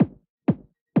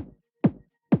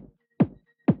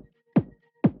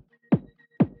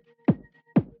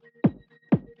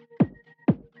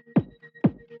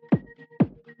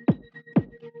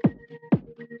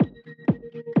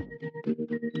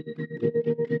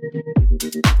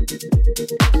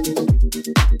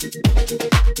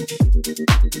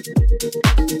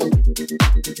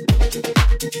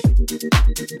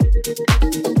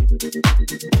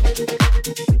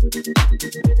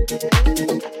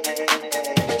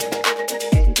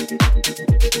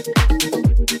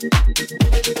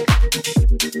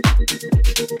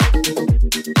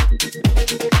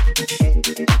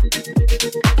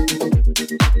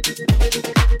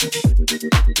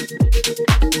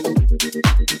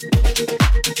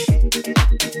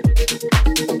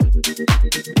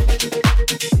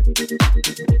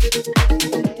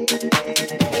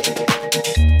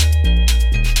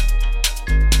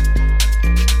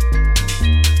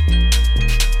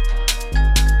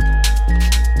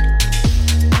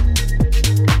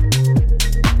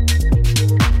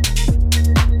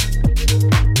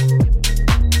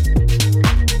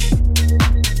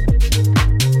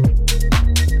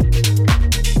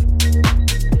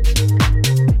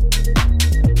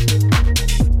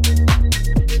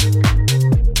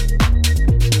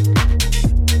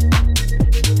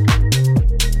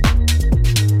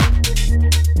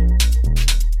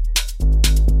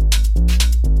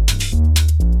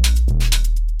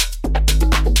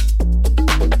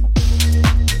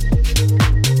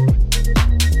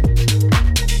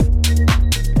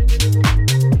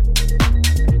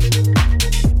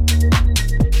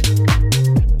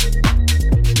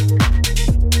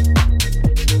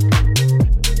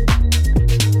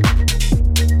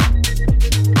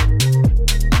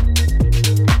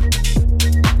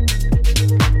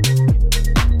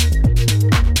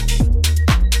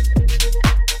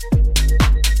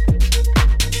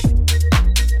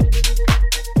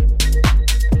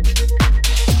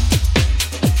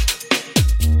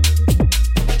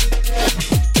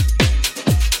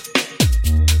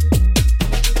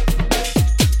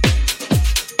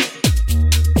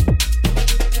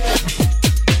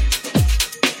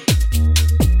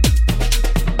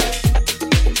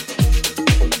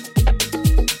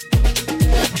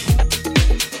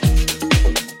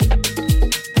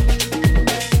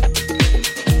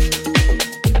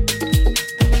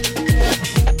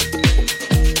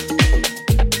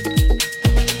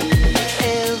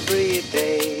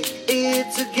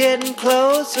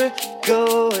closer,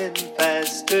 going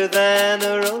faster than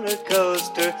a roller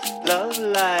coaster. Love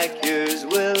like yours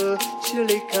will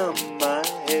surely come my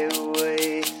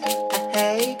way.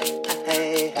 Hey,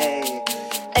 hey, hey.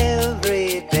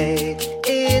 Every day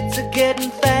it's a getting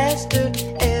faster.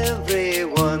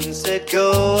 Everyone said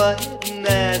go ahead and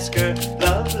ask her.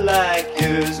 Love like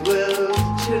yours will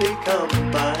surely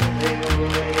come my way.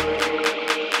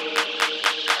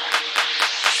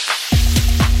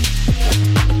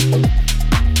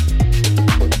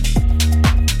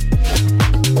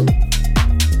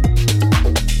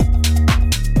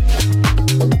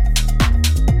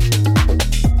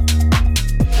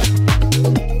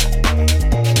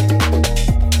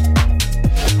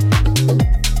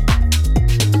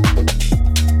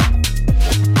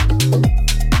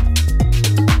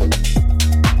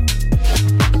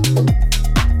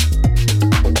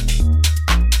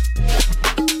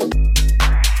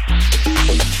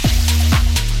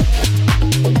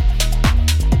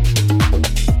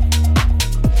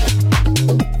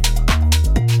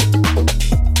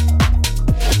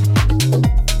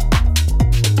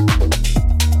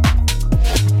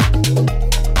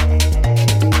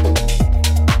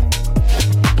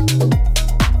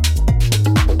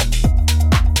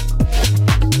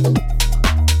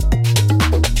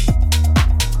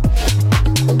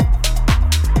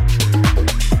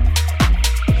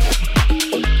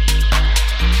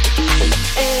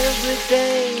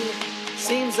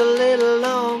 Seems a little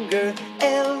longer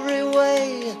every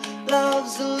way.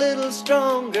 Love's a little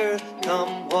stronger,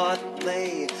 come what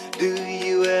may. Do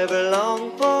you ever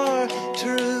long for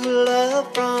true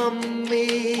love from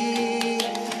me?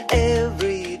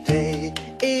 Every day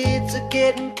it's a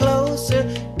getting closer,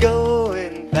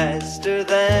 going faster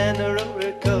than a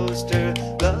roller coaster.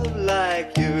 Love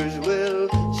like yours will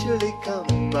surely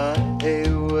come my way.